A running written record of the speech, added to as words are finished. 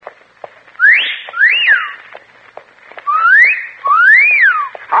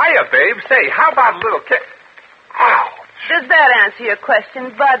babe. Say, how about a little kick? Ow. Does that answer your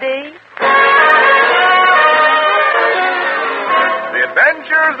question, buddy? The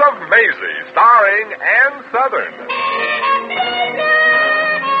Adventures of Maisie, starring Ann Southern.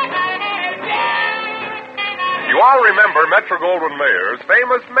 You all remember Metro-Goldwyn-Mayer's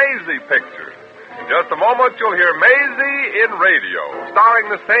famous Maisie picture. In just a moment, you'll hear Maisie in radio, starring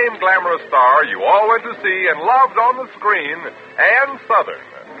the same glamorous star you all went to see and loved on the screen, Ann Southern.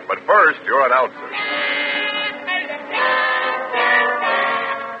 But first, your announcer.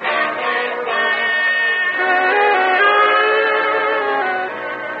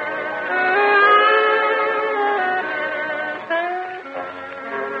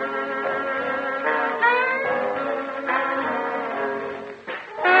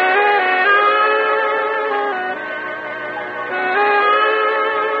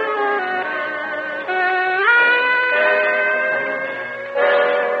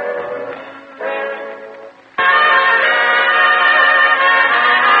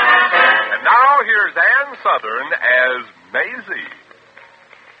 Southern as Maisie.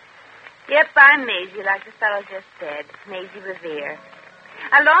 Yep, I'm Maisie, like the fellow just said. Maisie Revere.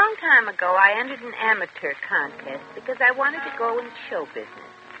 A long time ago, I entered an amateur contest because I wanted to go in show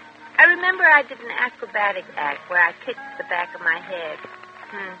business. I remember I did an acrobatic act where I kicked the back of my head.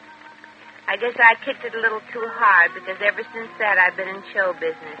 I guess I kicked it a little too hard because ever since that, I've been in show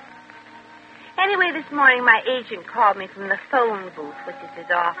business. Anyway, this morning, my agent called me from the phone booth, which is his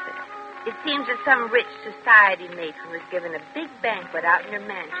office. It seems that some rich society matron was given a big banquet out in her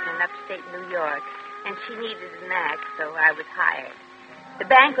mansion in upstate New York, and she needed an act, so I was hired. The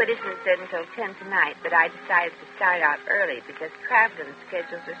banquet isn't until 10 tonight, but I decided to start out early because traveling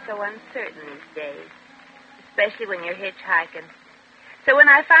schedules are so uncertain these days, especially when you're hitchhiking. So when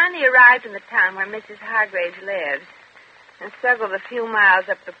I finally arrived in the town where Mrs. Hargraves lives and struggled a few miles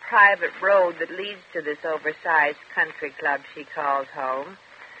up the private road that leads to this oversized country club she calls home,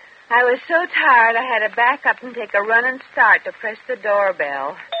 I was so tired I had to back up and take a running start to press the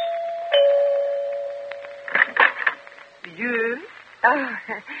doorbell. Yes? Oh,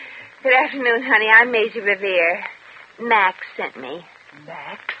 good afternoon, honey. I'm Maisie Revere. Max sent me.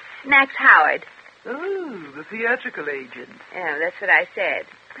 Max? Max Howard. Oh, the theatrical agent. Yeah, that's what I said.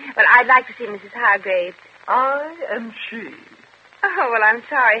 Well, I'd like to see Mrs. Hargraves. I am she. Oh, well, I'm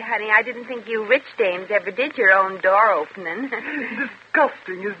sorry, honey. I didn't think you rich dames ever did your own door opening.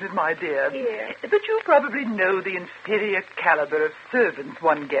 Disgusting, isn't it, my dear? Yeah. But you probably know the inferior caliber of servants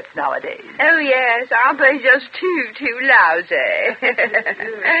one gets nowadays. Oh, yes. Aren't they just too lousy?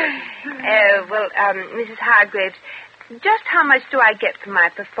 Mrs. Hargraves, just how much do I get for my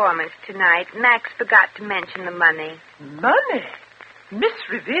performance tonight? Max forgot to mention the money. Money? Miss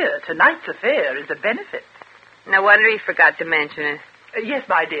Revere, tonight's affair is a benefit. No wonder he forgot to mention it. Yes,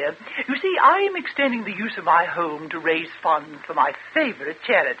 my dear. You see, I am extending the use of my home to raise funds for my favorite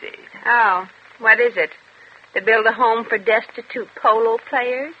charity. Oh, what is it? To build a home for destitute polo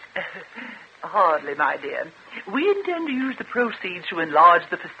players? Hardly, my dear. We intend to use the proceeds to enlarge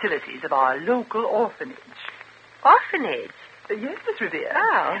the facilities of our local orphanage. Orphanage? Yes, Miss Revere.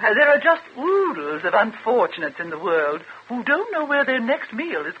 Oh. There are just oodles of unfortunates in the world who don't know where their next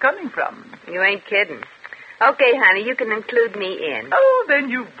meal is coming from. You ain't kidding. Okay, honey, you can include me in. Oh, then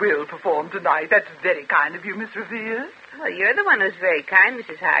you will perform tonight. That's very kind of you, Miss Revere. Well, you're the one who's very kind,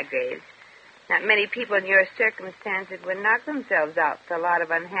 Mrs. Hargraves. Not many people in your circumstances would knock themselves out for a lot of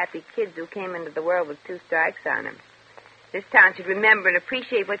unhappy kids who came into the world with 2 strikes on them. This town should remember and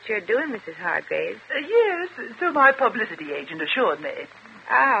appreciate what you're doing, Mrs. Hargraves. Yes, so my publicity agent assured me.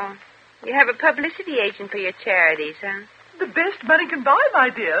 Oh, you have a publicity agent for your charities, huh? The best money can buy,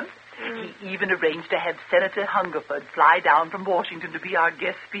 my dear. He even arranged to have Senator Hungerford fly down from Washington to be our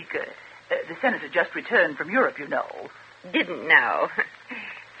guest speaker. The senator just returned from Europe, you know. Didn't know.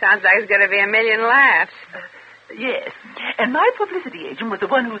 Sounds like it's going to be a million laughs. Yes, and my publicity agent was the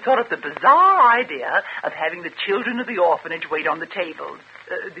one who thought of the bizarre idea of having the children of the orphanage wait on the tables.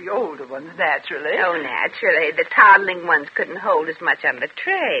 The older ones, naturally. Oh, naturally. The toddling ones couldn't hold as much on the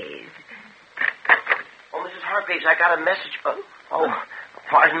trays. Oh, Mrs. Hargraves, I got a message.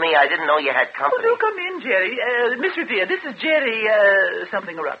 Pardon me, I didn't know you had company. Oh, do come in, Jerry. Miss Revere, this is Jerry,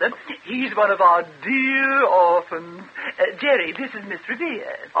 something or other. He's one of our dear orphans. Jerry, this is Miss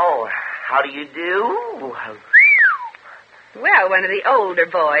Revere. Oh, how do you do? Well, one of the older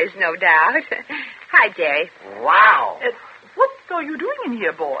boys, no doubt. Hi, Jerry. Wow. What are you doing in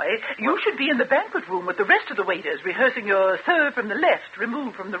here, boy? You should be in the banquet room with the rest of the waiters, rehearsing your serve from the left,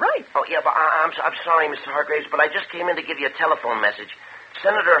 remove from the right. Oh, yeah, but I'm sorry, Mr. Hargraves, but I just came in to give you a telephone message.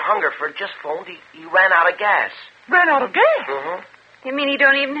 Senator Hungerford just phoned. He ran out of gas. Ran out of gas? Mm-hmm. You mean you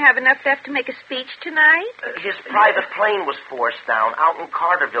don't even have enough left to make a speech tonight? His private plane was forced down out in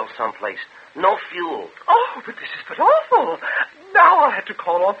Carterville someplace. No fuel. Oh, but this is but awful. Now I'll have to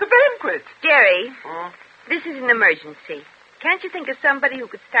call off the banquet. Jerry, this is an emergency. Can't you think of somebody who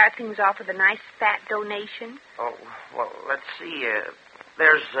could start things off with a nice fat donation? Oh, well, let's see.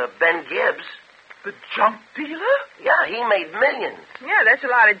 There's Ben Gibbs. The junk dealer? Yeah, he made millions. Yeah, that's a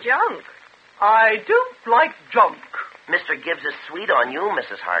lot of junk. I don't like junk. Mr. Gibbs is sweet on you,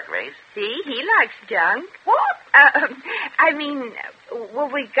 Mrs. Hargraves. See, he likes junk. What?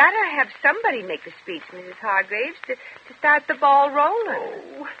 We gotta have somebody make the speech, Mrs. Hargraves, to start the ball rolling.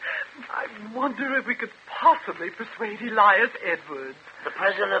 Oh, I wonder if we could possibly persuade Elias Edwards. The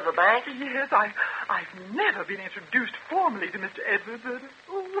president of the bank? Yes, I've never been introduced formally to Mr. Edwards.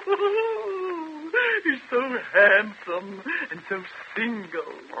 He's so handsome and so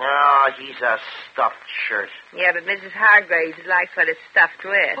single. Oh, he's a stuffed shirt. Yeah, but Mrs. Hargraves likes what it's stuffed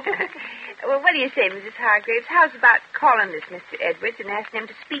with. Well, what do you say, Mrs. Hargraves? How's about calling this Mr. Edwards and asking him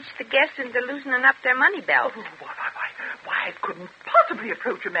to speech the guests into loosening up their money belts? Oh, why, I couldn't possibly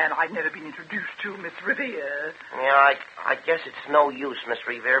approach a man I've never been introduced to, Miss Revere. Yeah, I guess it's no use, Miss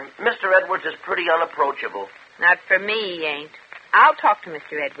Revere. Mr. Edwards is pretty unapproachable. Not for me, he ain't. I'll talk to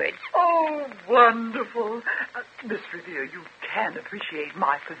Mr. Edwards. Oh, wonderful. Miss Revere, you can appreciate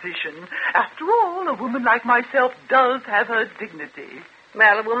my position. After all, a woman like myself does have her dignity.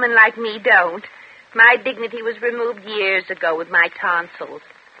 Well, a woman like me don't. My dignity was removed years ago with my tonsils.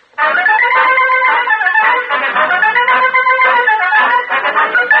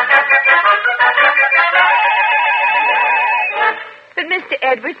 But, Mr.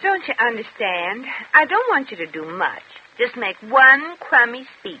 Edwards, don't you understand? I don't want you to do much. Just make one crummy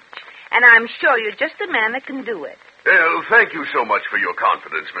speech. And I'm sure you're just the man that can do it. Well, thank you so much for your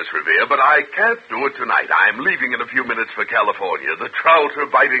confidence, Miss Revere, but I can't do it tonight. I'm leaving in a few minutes for California. The trout are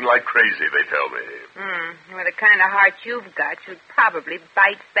biting like crazy, they tell me. With the kind of heart you've got, you'd probably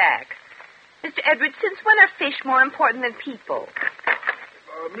bite back. Mr. Edwards, since when are fish more important than people?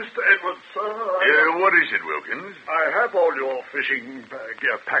 Mr. Edwards, sir. What is it, Wilkins? I have all your fishing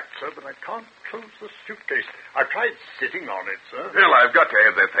gear packed, sir, but I can't close the suitcase. I tried sitting on it, sir. Well, I've got to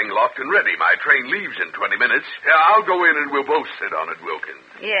have that thing locked and ready. My train leaves in 20 minutes. I'll go in and we'll both sit on it, Wilkins.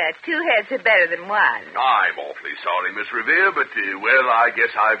 Yeah, two heads are better than one. I'm awfully sorry, Miss Revere, but, I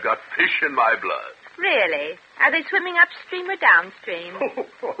guess I've got fish in my blood. Really? Are they swimming upstream or downstream?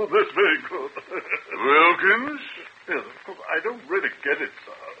 Oh, that's very good. Wilkins? Yes, of course, I don't really get it,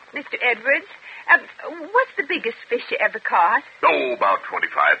 sir. Mr. Edwards, what's the biggest fish you ever caught? Oh, about 25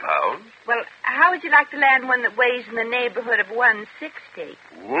 pounds. Well, how would you like to land one that weighs in the neighborhood of 160?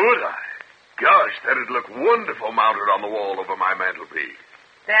 Would I? Gosh, that'd look wonderful mounted on the wall over my mantelpiece.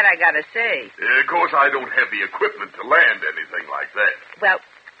 That I gotta say. Of course, I don't have the equipment to land anything like that. Well,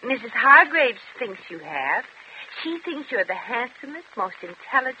 Mrs. Hargraves thinks you have. She thinks you're the handsomest, most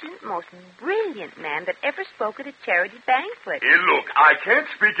intelligent, most brilliant man that ever spoke at a charity banquet. Hey, look, I can't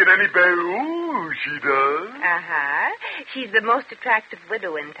speak in any Ooh, she does. Uh-huh. She's the most attractive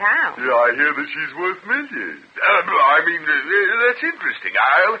widow in town. Yeah, I hear that she's worth millions. That's interesting.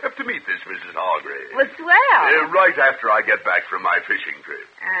 I'll have to meet this Mrs. Hargraves. Well, swell. Right after I get back from my fishing trip.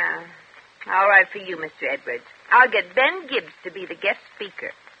 All right for you, Mr. Edwards. I'll get Ben Gibbs to be the guest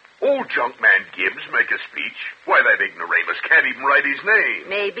speaker. Old Junkman Gibbs make a speech? Why, that ignoramus can't even write his name.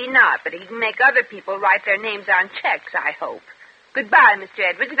 Maybe not, but he can make other people write their names on checks, I hope. Goodbye, Mr.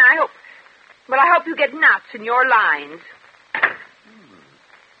 Edwards, and I hope you get knots in your lines.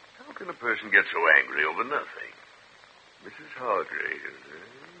 How can a person get so angry over nothing? Mrs. Hargraves,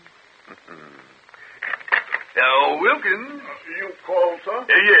 Wilkins. You called, sir?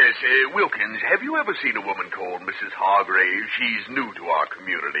 Yes, Wilkins, have you ever seen a woman called Mrs. Hargraves? She's new to our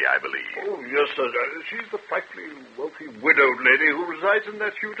community, I believe. Oh, yes, sir. She's the frightfully wealthy widowed lady who resides in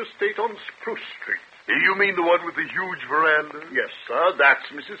that huge estate on Spruce Street. You mean the one with the huge veranda? Yes, sir. That's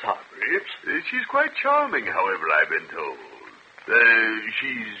Mrs. Hargraves. She's quite charming, however, I've been told.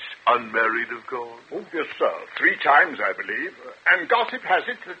 She's unmarried, of course? Oh, yes, sir. 3 times, I believe. And gossip has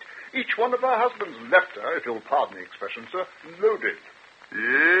it that each one of her husbands left her, if you'll pardon the expression, sir, loaded.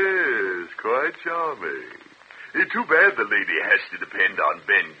 Yes, quite charming. Too bad the lady has to depend on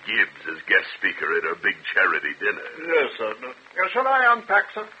Ben Gibbs as guest speaker at her big charity dinner. Yes, sir. Shall I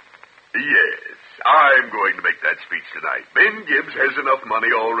unpack, sir? Yes, I'm going to make that speech tonight. Ben Gibbs has enough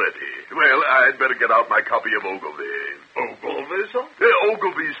money already. Well, I'd better get out my copy of Ogilvy. Ogilvy, sir?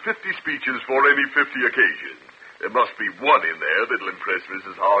 Ogilvy's 50 speeches for any 50 occasions. There must be one in there that'll impress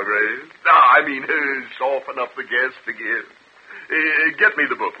Mrs. Hargraves. Soften up the guests again. Get me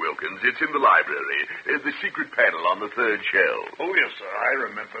the book, Wilkins. It's in the library. The secret panel on the third shelf. Oh, yes, sir. I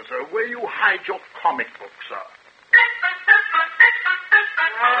remember, sir. Where you hide your comic books, sir.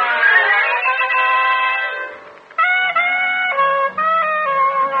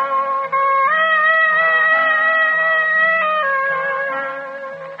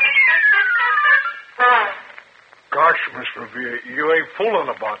 Gosh, Miss Revere, you ain't fooling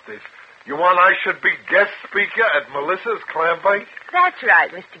about this. You want I should be guest speaker at Melissa's clam bake? That's right,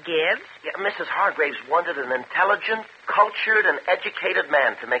 Mr. Gibbs. Yeah, Mrs. Hargraves wanted an intelligent, cultured, and educated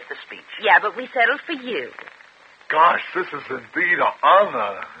man to make the speech. Yeah, but we settled for you. Gosh, this is indeed an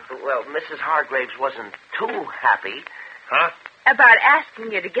honor. Well, Mrs. Hargraves wasn't too happy. Huh? About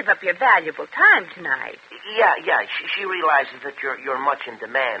asking you to give up your valuable time tonight. Yeah. She realizes that you're much in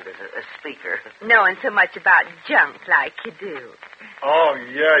demand as a speaker. Knowing so much about junk like you do. Oh,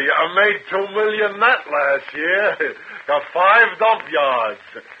 yeah, I made $2 million net last year. Got 5 dump yards.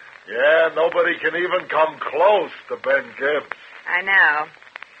 Yeah, nobody can even come close to Ben Gibbs. I know.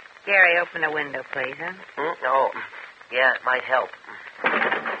 Gary, open the window, please, huh? Oh, yeah, it might help.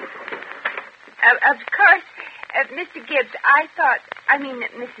 Of course, Mr. Gibbs,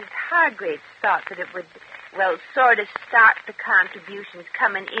 Mrs. Hargraves thought that it would, sort of start the contributions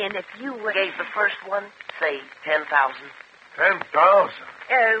coming in if you were... Gave the first one, say, 10,000. 10,000?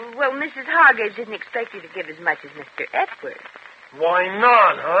 Mrs. Hargraves didn't expect you to give as much as Mr. Edwards. Why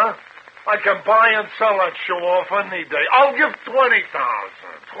not, huh? I can buy and sell that show off any day. I'll give 20,000.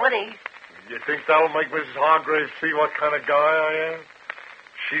 20? You think that'll make Mrs. Hargraves see what kind of guy I am?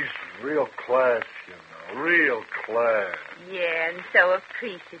 She's real class, you know. Real class. Yeah, and so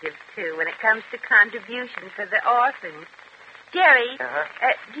appreciative, too, when it comes to contributions for the orphans. Jerry,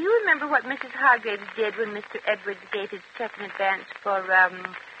 do you remember what Mrs. Hargraves did when Mr. Edwards gave his second advance for,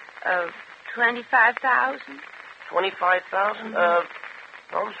 25,000? 25,000? No,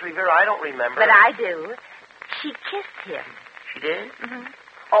 Miss Revere, I don't remember. But I do. She kissed him. She did? Mm-hmm.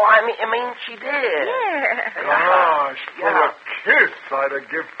 Oh, I mean, she did. Yeah. Gosh, for a kiss, I'd have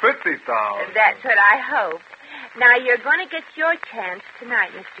give 50,000. That's what I hoped. Now, you're going to get your chance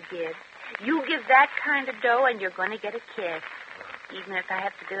tonight, Mr. Gibbs. You give that kind of dough, and you're going to get a kiss, even if I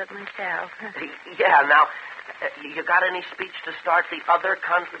have to do it myself. Yeah, now, you got any speech to start the other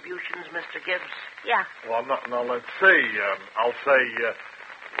contributions, Mr. Gibbs? Yeah. Well, now let's see. I'll say,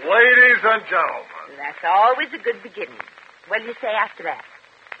 ladies and gentlemen. That's always a good beginning. What do you say after that?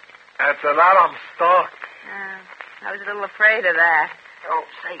 After that, I'm stuck. I was a little afraid of that. Oh,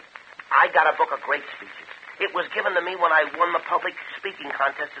 say, I got a book of great speeches. It was given to me when I won the public speaking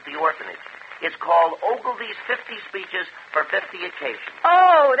contest at the orphanage. It's called Ogilvy's 50 Speeches for 50 Occasions.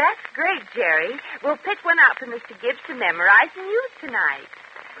 Oh, that's great, Jerry. We'll pick one out for Mr. Gibbs to memorize and use tonight.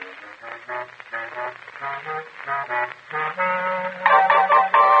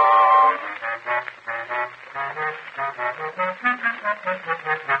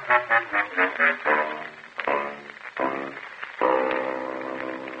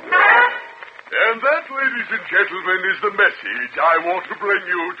 And that, ladies and gentlemen, is the message I want to bring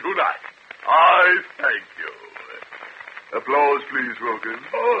you tonight. I thank you. Applause, please, Wilkins.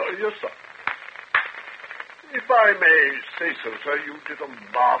 Oh, yes, sir. If I may say so, sir, you did a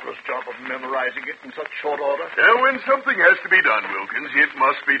marvelous job of memorizing it in such short order. When something has to be done, Wilkins, it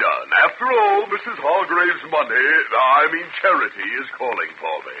must be done. After all, Mrs. Hargrave's charity is calling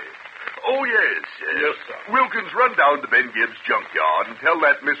for me. Oh, yes. Yes, sir. Wilkins, run down to Ben Gibbs' junkyard and tell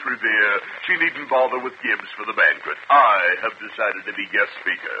that Miss Revere she needn't bother with Gibbs for the banquet. I have decided to be guest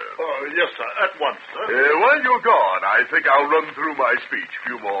speaker. Oh, yes, sir. At once, sir. While you're gone, I think I'll run through my speech a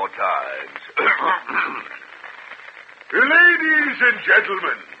few more times. Ladies and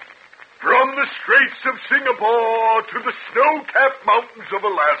gentlemen, from the Straits of Singapore to the snow-capped mountains of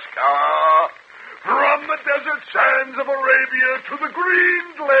Alaska, from the desert sands of Arabia to the green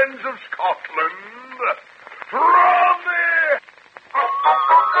glens of Scotland, from the...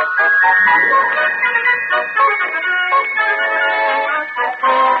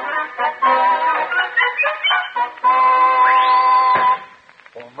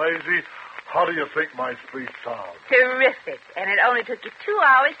 Well, Maisie, how do you think my speech sounds? Terrific. And it only took you 2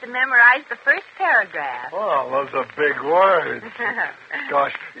 hours to memorize the first paragraph. Well, those are big words.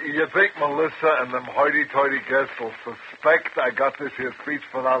 Gosh, you think Melissa and them hoity-toity guests will suspect I got this here speech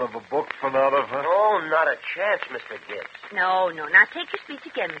put out of a book for out of her? Oh, not a chance, Mr. Gibbs. No. Now take your speech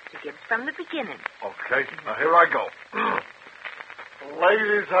again, Mr. Gibbs, from the beginning. Okay, now here I go.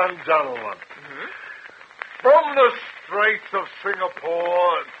 Ladies and gentlemen, from the Straits of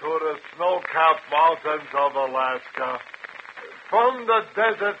Singapore to the snow-capped mountains of Alaska, from the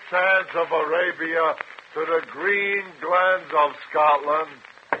desert sands of Arabia to the green glens of Scotland.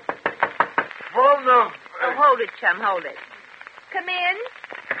 From the... Oh, hold it, chum, hold it. Come in.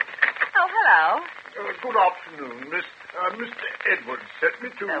 Oh, hello. Good afternoon, Miss. Mr. Edwards sent me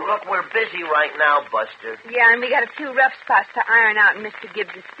to... Look, we're busy right now, Buster. Yeah, and we got a few rough spots to iron out in Mr.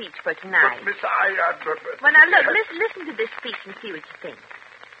 Gibbs' speech for tonight. But, Miss, Well, now, look, listen to this speech and see what you think.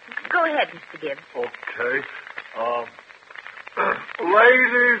 Go ahead, Mr. Gibbs. Okay.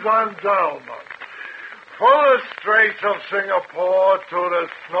 Ladies and gentlemen, from the Straits of Singapore to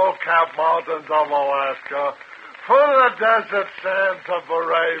the snow-capped mountains of Alaska, from the desert sands of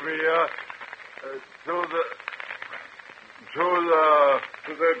Arabia, to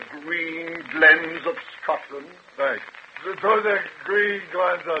the green glens of Scotland. Thanks. To the green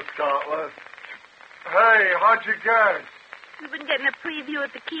glens of Scotland. Hey, how'd you guess? You've been getting a preview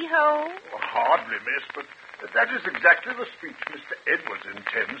at the keyhole? Hardly, miss, but that is exactly the speech Mr. Edwards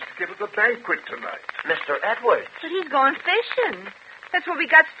intends to give at the banquet tonight. Mr. Edwards? But he's going fishing. That's where we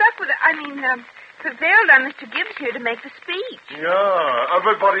got stuck with it. Prevailed on Mr. Gibbs here to make the speech. Yeah,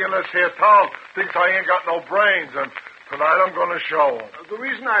 everybody in this here town thinks I ain't got no brains, and tonight I'm going to show 'em. The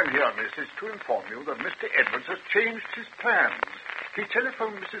reason I'm here, miss, is to inform you that Mr. Edwards has changed his plans. He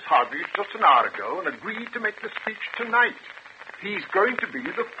telephoned Mrs. Hargreaves just an hour ago and agreed to make the speech tonight. He's going to be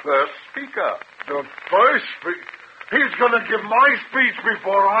the first speaker. The first speech? He's going to give my speech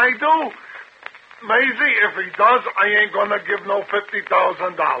before I do? Maisie, if he does, I ain't going to give no $50,000.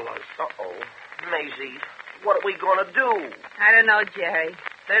 Uh-oh. Maisie, what are we going to do? I don't know, Jerry.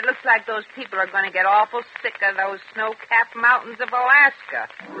 But it looks like those people are going to get awful sick of those snow-capped mountains of Alaska.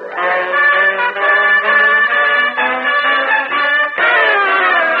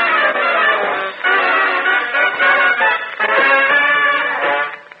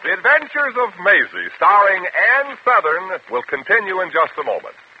 The Adventures of Maisie, starring Ann Southern, will continue in just a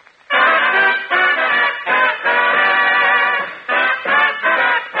moment.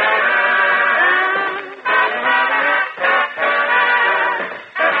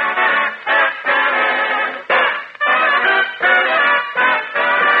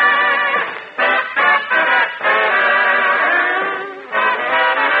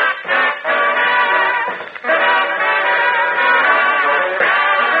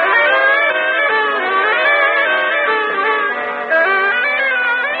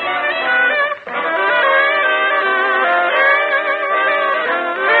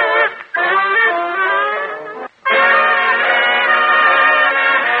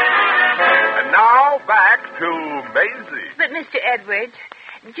 Edwards,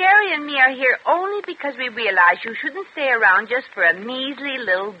 Jerry and me are here only because we realize you shouldn't stay around just for a measly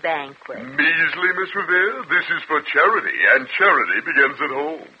little banquet. Measly, Miss Revere? This is for charity, and charity begins at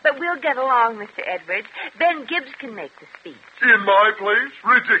home. But we'll get along, Mr. Edwards. Ben Gibbs can make the speech. In my place?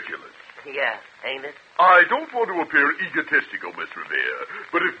 Ridiculous. Yeah, ain't it? I don't want to appear egotistical, Miss Revere,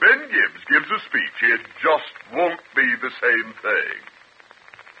 but if Ben Gibbs gives a speech, it just won't be the same thing.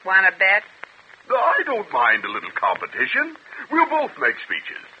 Want to bet? I don't mind a little competition. We'll both make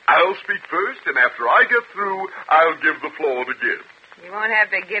speeches. I'll speak first, and after I get through, I'll give the floor to Gibbs. You won't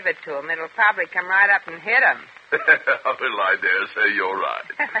have to give it to him. It'll probably come right up and hit him. Well, I dare say you're right.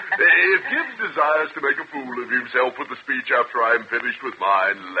 If Gibbs desires to make a fool of himself with the speech after I'm finished with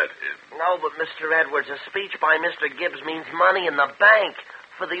mine, let him. No, but Mr. Edwards, a speech by Mr. Gibbs means money in the bank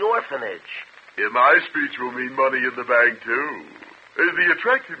for the orphanage. My speech will mean money in the bank, too. The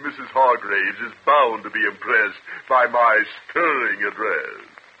attractive Mrs. Hargraves is bound to be impressed by my stirring address.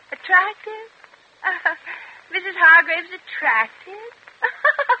 Attractive? Mrs. Hargraves attractive?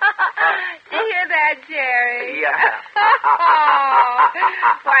 Do you hear that, Jerry? Yeah.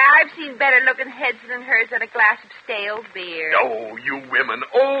 Why, I've seen better-looking heads than hers at a glass of stale beer. Oh, you women,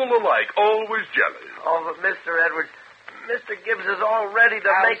 all alike, always jealous. Oh, but Mr. Edwards, Mr. Gibbs is all ready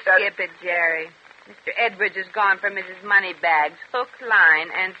to make that... skip it, Jerry. Mr. Edwards has gone for Mrs. Moneybags, hook, line,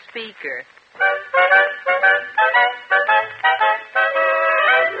 and speaker.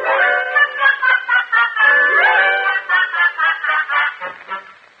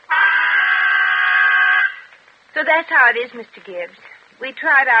 So that's how it is, Mr. Gibbs. We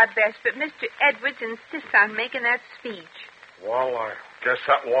tried our best, but Mr. Edwards insists on making that speech. Well, I guess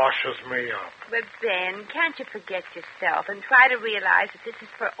that washes me up. But, Ben, can't you forget yourself and try to realize that this is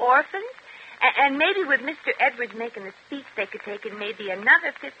for orphans? And maybe with Mr. Edwards making the speech, they could take in maybe another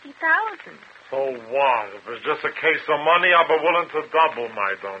 $50,000. So what? If it's just a case of money, I'll be willing to double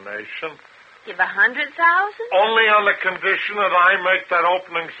my donation. Give $100,000? Only on the condition that I make that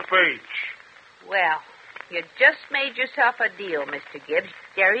opening speech. Well, you just made yourself a deal, Mr. Gibbs.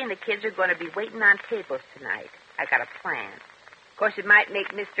 Jerry and the kids are going to be waiting on tables tonight. I got a plan. Of course, it might make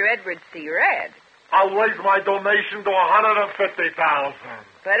Mr. Edwards see red. I'll raise my donation to $150,000.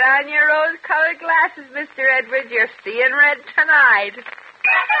 Put on your rose-colored glasses, Mr. Edwards. You're seeing red tonight.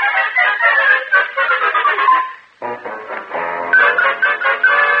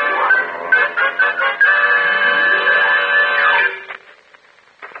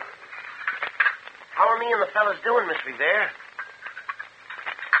 How are me and the fellas doing, Miss Revere?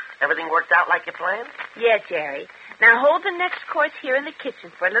 Everything worked out like you planned? Yes, Jerry. Now hold the next course here in the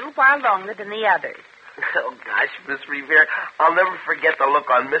kitchen for a little while longer than the others. Oh, gosh, Miss Revere, I'll never forget the look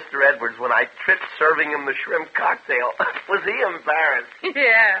on Mr. Edwards when I tripped serving him the shrimp cocktail. Was he embarrassed?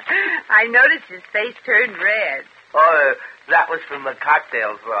 Yeah, I noticed his face turned red. Oh, that was from the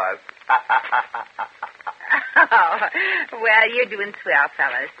cocktail sauce. Oh, well, you're doing swell,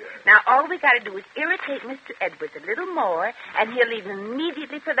 fellas. Now, all we got to do is irritate Mr. Edwards a little more, and he'll leave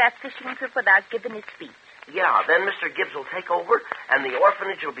immediately for that fishing trip without giving his speech. Yeah, then Mr. Gibbs will take over, and the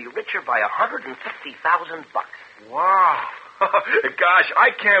orphanage will be richer by $150,000. Wow. Gosh, I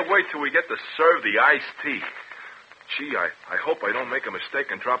can't wait till we get to serve the iced tea. Gee, I hope I don't make a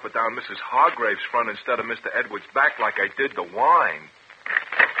mistake and drop it down Mrs. Hargrave's front instead of Mr. Edwards' back like I did the wine.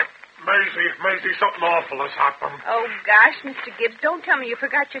 Maisie, something awful has happened. Oh, gosh, Mr. Gibbs, don't tell me you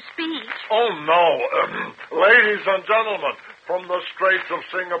forgot your speech. Oh, no. Ladies and gentlemen, from the Straits of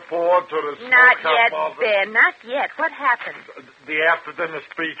Singapore to the Not snow-capped yet, mountains. Ben, not yet. What happened? The after-dinner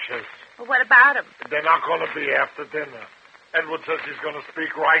speeches. Well, what about him? They're not going to be after dinner. Edward says he's going to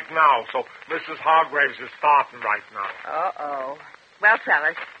speak right now, so Mrs. Hargraves is starting right now. Uh-oh. Well,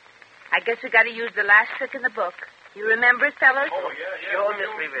 fellas, I guess we got to use the last trick in the book. You remember it, fellas? Oh, yeah. Sure,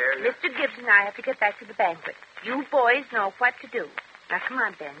 Miss Revere. Mr. Gibbs and I have to get back to the banquet. You boys know what to do. Now, come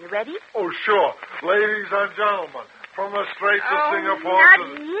on, Ben. You ready? Oh, sure. Ladies and gentlemen, from the Straits of Singapore not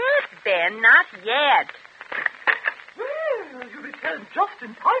to the... yet, Ben. Not yet. Well, you returned just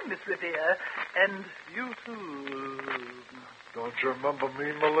in time, Miss Revere. And you, too. Don't you remember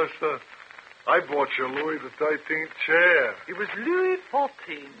me, Melissa? I bought you Louis XIII chair. It was Louis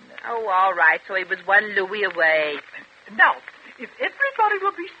XIV. Oh, all right. So he was one Louis away. Now, if everybody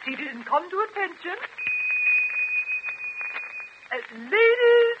will be seated and come to attention.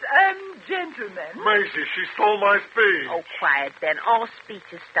 Ladies and gentlemen. Maisie, she stole my speech. Oh, quiet, Ben. All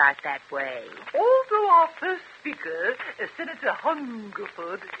speeches start that way. Although our first speaker, Senator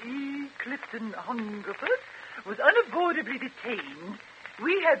Hungerford, E. Clifton Hungerford, was unavoidably detained,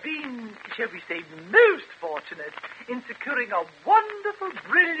 we have been, shall we say, most fortunate in securing a wonderful,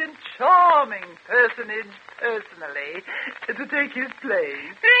 brilliant, charming personage personally to take his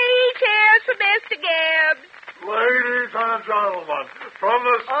place. 3 cheers for Mr. Gibbs. Ladies and gentlemen, from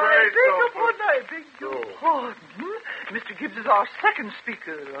the Straits I beg your pardon. Mr. Gibbs is our second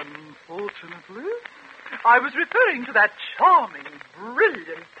speaker, unfortunately. I was referring to that charming,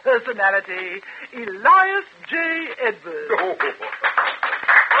 brilliant personality, Elias J. Edwards. Oh.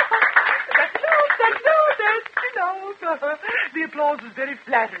 That's enough. The applause was very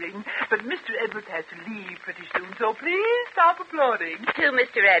flattering, but Mr. Edwards has to leave pretty soon, so please stop applauding. To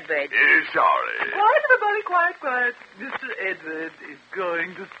Mr. Edwards. Sorry. Quiet, everybody, quiet. Mr. Edwards is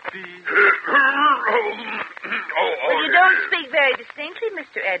going to speak. Well, you don't speak very distinctly,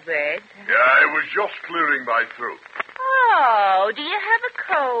 Mr. Edwards. I was just clearing my throat. Oh, do you have a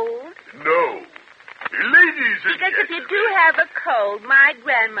cold? No. Ladies and Because if you gentlemen, do have a cold, my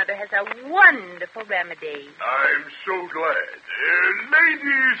grandmother has a wonderful remedy. I'm so glad.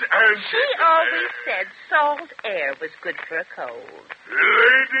 Ladies and She gentlemen. always said salt air was good for a cold.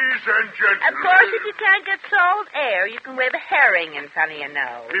 Ladies and gentlemen. Of course, if you can't get salt air, you can wave a herring in front of your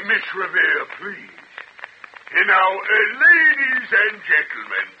nose. Miss Revere, please. Now, ladies and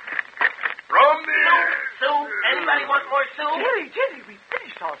gentlemen, from the... Soup? Anybody want more soup? Jerry, we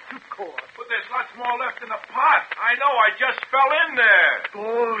finished our soup course. But there's lots more left in the pot. I know, I just fell in there.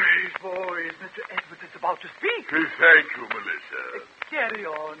 Boys, Mr. Edwards is about to speak. Thank you, Melissa. Carry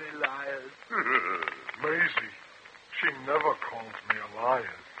on, Elias. Maisie, she never calls me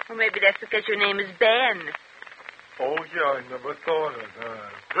Elias. Well, maybe that's because your name is Ben. Oh, yeah, I never thought of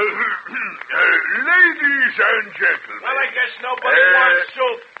that. Ladies and gentlemen. Well, I guess nobody wants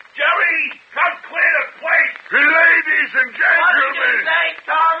soup. Jerry, come clear the plate. Ladies and What did gentlemen. you say,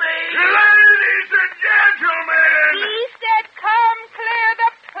 Tommy? Ladies and gentlemen. He said, come clear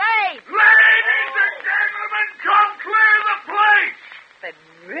the plate. Ladies and gentlemen, come clear the plate. But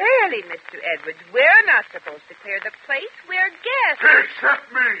really, Mr. Edwards, we're not supposed to clear the plate. We're guests. Except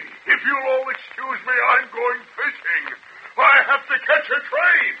me. If you'll all excuse me, I'm going fishing. I have to catch a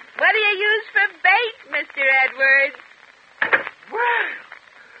train. What do you use for bait, Mr. Edwards?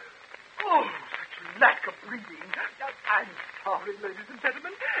 Well, such lack of breeding. I'm sorry, ladies and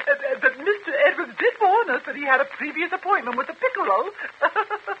gentlemen. But Mr. Edwards did warn us that he had a previous appointment with the piccolo.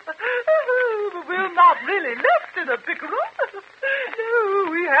 We're not really left in a piccolo.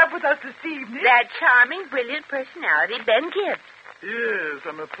 No, we have with us this evening... That charming, brilliant personality, Ben Gibbs. Yes,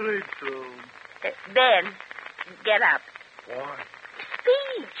 I'm afraid so. Ben, get up. Why?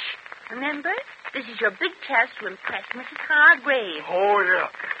 Speech. Remember? This is your big chance to impress Mrs. Hargrave. Oh, yeah.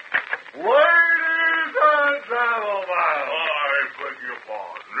 Ladies and gentlemen. I beg your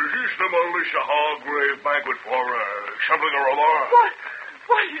pardon. Is this the Melissa Hargrave banquet for something or other?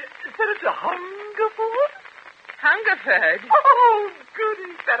 Why, Senator Hungerford? Hungerford? Oh,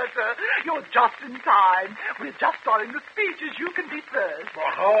 goody, Senator. You're just in time. We're just starting the speeches. You can be first.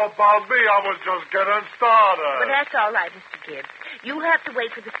 Well, how about me? I was just getting started. But that's all right, Mr. Gibbs. You have to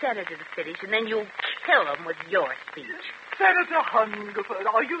wait for the senator to finish, and then you'll kill him with your speech. Senator Hungerford,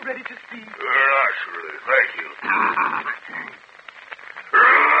 are you ready to speak? Naturally, thank you.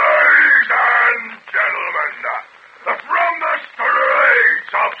 Ladies and gentlemen, from the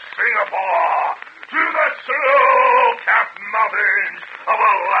streets of Singapore to the snow-capped mountains of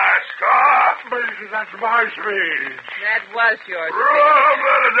Alaska. Maisie, that's my speech. That was your speech. From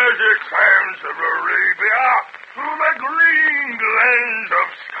the desert sands of Arabia to the green glens of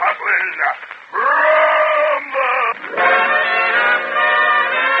Scotland. From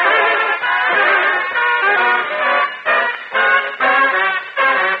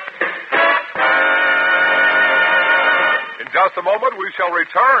In just a moment, we shall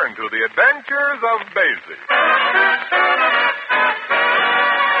return to the adventures of Maisie.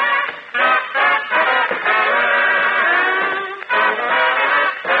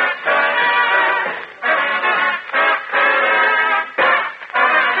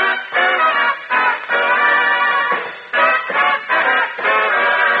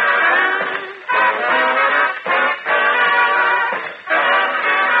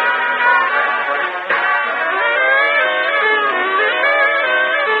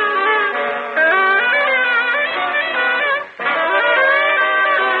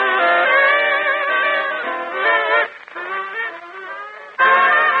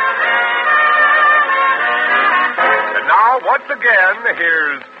 Once again,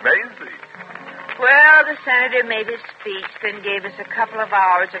 here's Maisie. Well, the senator made his speech, then gave us a couple of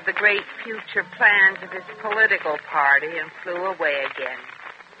hours of the great future plans of his political party and flew away again.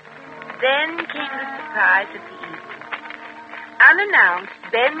 Then came the surprise of the evening. Unannounced,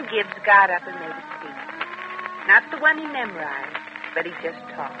 Ben Gibbs got up and made a speech. Not the one he memorized, but he just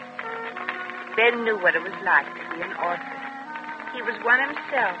talked. Ben knew what it was like to be an orphan. He was one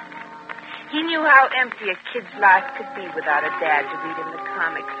himself. He knew how empty a kid's life could be without a dad to read him the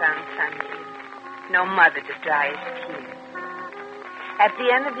comics on Sundays. No mother to dry his tears. At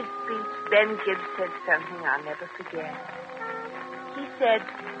the end of his speech, Ben Gibbs said something I'll never forget. He said,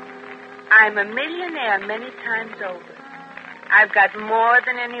 I'm a millionaire many times over. I've got more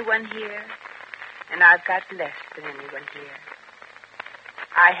than anyone here, and I've got less than anyone here.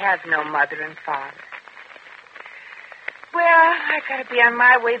 I have no mother and father. Well, I gotta be on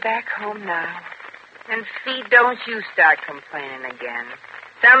my way back home now. And see, don't you start complaining again.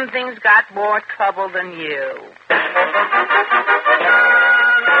 Something's got more trouble than you.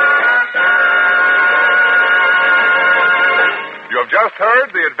 You have just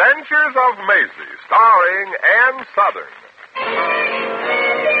heard The Adventures of Maisie, starring Ann Southern.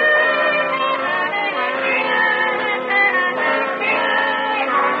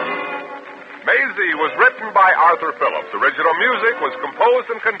 Maisie was written by Arthur Phillips. Original music was composed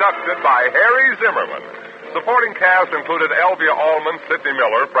and conducted by Harry Zimmerman. Supporting cast included Elvia Allman, Sidney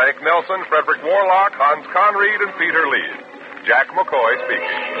Miller, Frank Nelson, Frederick Warlock, Hans Conried, and Peter Leeds. Jack McCoy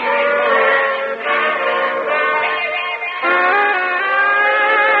speaking.